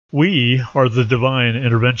We are the divine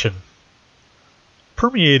intervention.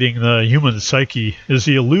 Permeating the human psyche is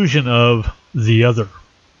the illusion of the other.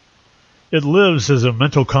 It lives as a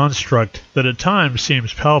mental construct that at times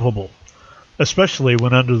seems palpable, especially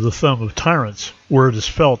when under the thumb of tyrants, where it is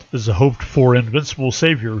felt as a hoped-for invincible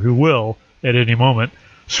savior who will, at any moment,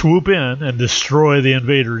 swoop in and destroy the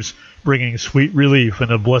invaders, bringing sweet relief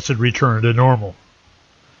and a blessed return to normal.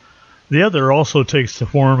 The other also takes the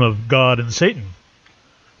form of God and Satan,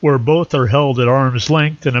 where both are held at arm's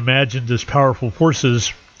length and imagined as powerful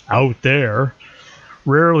forces out there,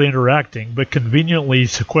 rarely interacting but conveniently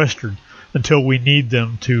sequestered until we need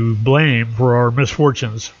them to blame for our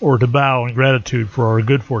misfortunes or to bow in gratitude for our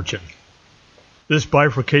good fortune. This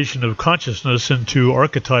bifurcation of consciousness into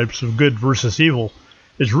archetypes of good versus evil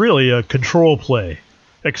is really a control play,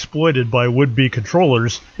 exploited by would-be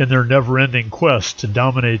controllers in their never-ending quest to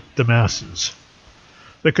dominate the masses.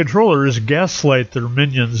 The controllers gaslight their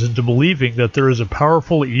minions into believing that there is a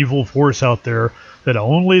powerful evil force out there that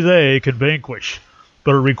only they can vanquish,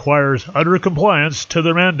 but it requires utter compliance to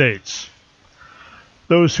their mandates.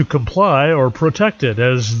 Those who comply are protected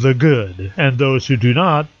as the good, and those who do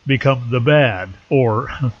not become the bad, or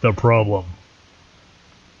the problem.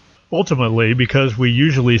 Ultimately, because we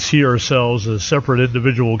usually see ourselves as separate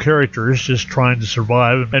individual characters just trying to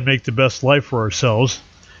survive and make the best life for ourselves,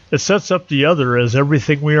 it sets up the other as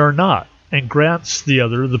everything we are not, and grants the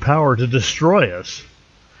other the power to destroy us.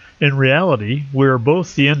 In reality, we are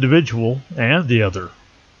both the individual and the other.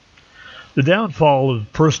 The downfall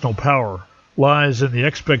of personal power lies in the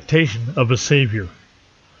expectation of a savior.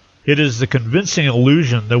 It is the convincing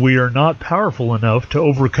illusion that we are not powerful enough to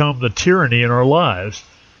overcome the tyranny in our lives,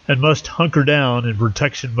 and must hunker down in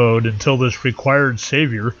protection mode until this required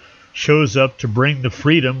savior shows up to bring the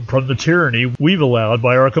freedom from the tyranny we've allowed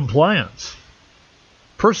by our compliance.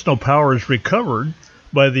 Personal power is recovered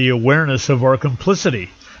by the awareness of our complicity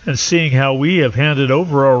and seeing how we have handed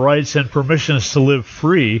over our rights and permissions to live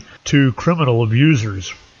free to criminal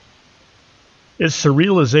abusers. It's the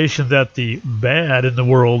realization that the bad in the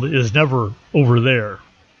world is never over there.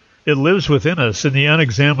 It lives within us in the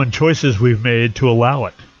unexamined choices we've made to allow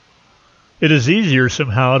it. It is easier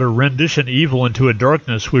somehow to rendition evil into a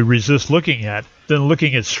darkness we resist looking at than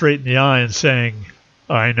looking it straight in the eye and saying,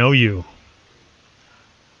 "I know you."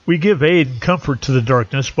 We give aid and comfort to the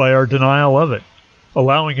darkness by our denial of it,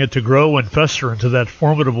 allowing it to grow and fester into that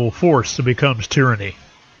formidable force that becomes tyranny.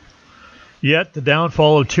 Yet the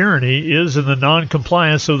downfall of tyranny is in the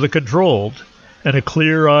non-compliance of the controlled, and a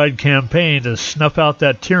clear-eyed campaign to snuff out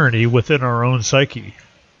that tyranny within our own psyche.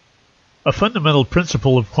 A fundamental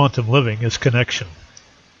principle of quantum living is connection.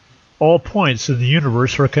 All points in the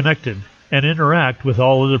universe are connected and interact with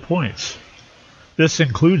all other points. This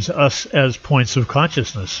includes us as points of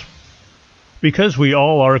consciousness. Because we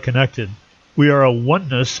all are connected, we are a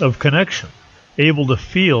oneness of connection, able to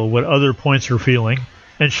feel what other points are feeling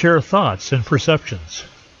and share thoughts and perceptions.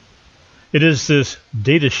 It is this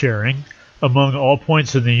data sharing among all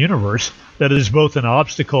points in the universe that is both an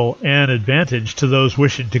obstacle and advantage to those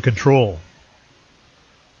wishing to control.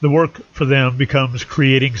 The work for them becomes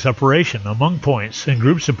creating separation among points and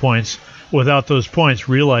groups of points without those points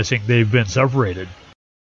realizing they've been separated.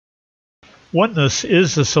 Oneness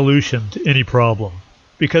is the solution to any problem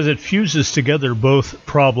because it fuses together both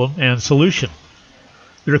problem and solution.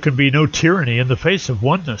 There can be no tyranny in the face of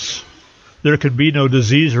oneness. There can be no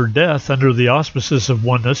disease or death under the auspices of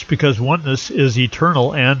oneness because oneness is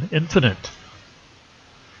eternal and infinite.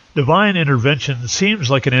 Divine intervention seems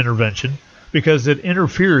like an intervention because it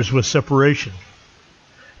interferes with separation.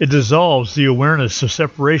 It dissolves the awareness of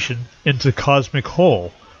separation into cosmic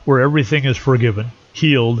whole, where everything is forgiven,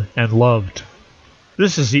 healed, and loved.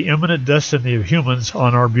 This is the imminent destiny of humans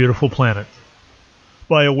on our beautiful planet.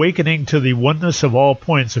 By awakening to the oneness of all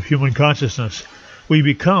points of human consciousness, we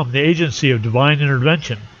become the agency of divine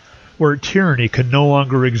intervention, where tyranny can no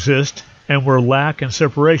longer exist and where lack and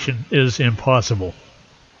separation is impossible.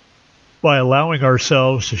 By allowing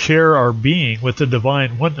ourselves to share our being with the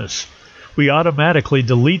divine oneness, we automatically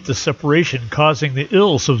delete the separation causing the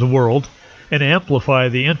ills of the world and amplify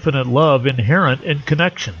the infinite love inherent in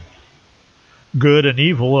connection. Good and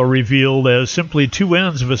evil are revealed as simply two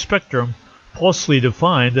ends of a spectrum falsely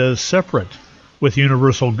defined as separate, with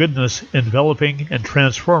universal goodness enveloping and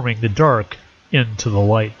transforming the dark into the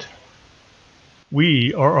light.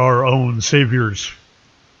 We are our own saviors,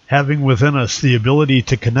 having within us the ability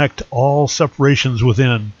to connect all separations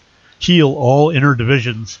within, heal all inner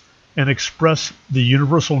divisions, and express the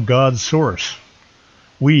universal God source.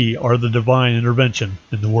 We are the divine intervention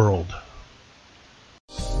in the world.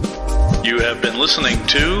 You have been listening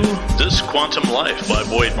to This Quantum Life by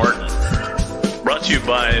Boyd Martin, brought to you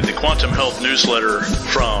by the Quantum Health Newsletter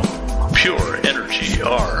from Pure Energy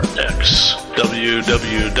RX,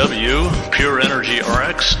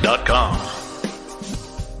 www.pureenergyrx.com.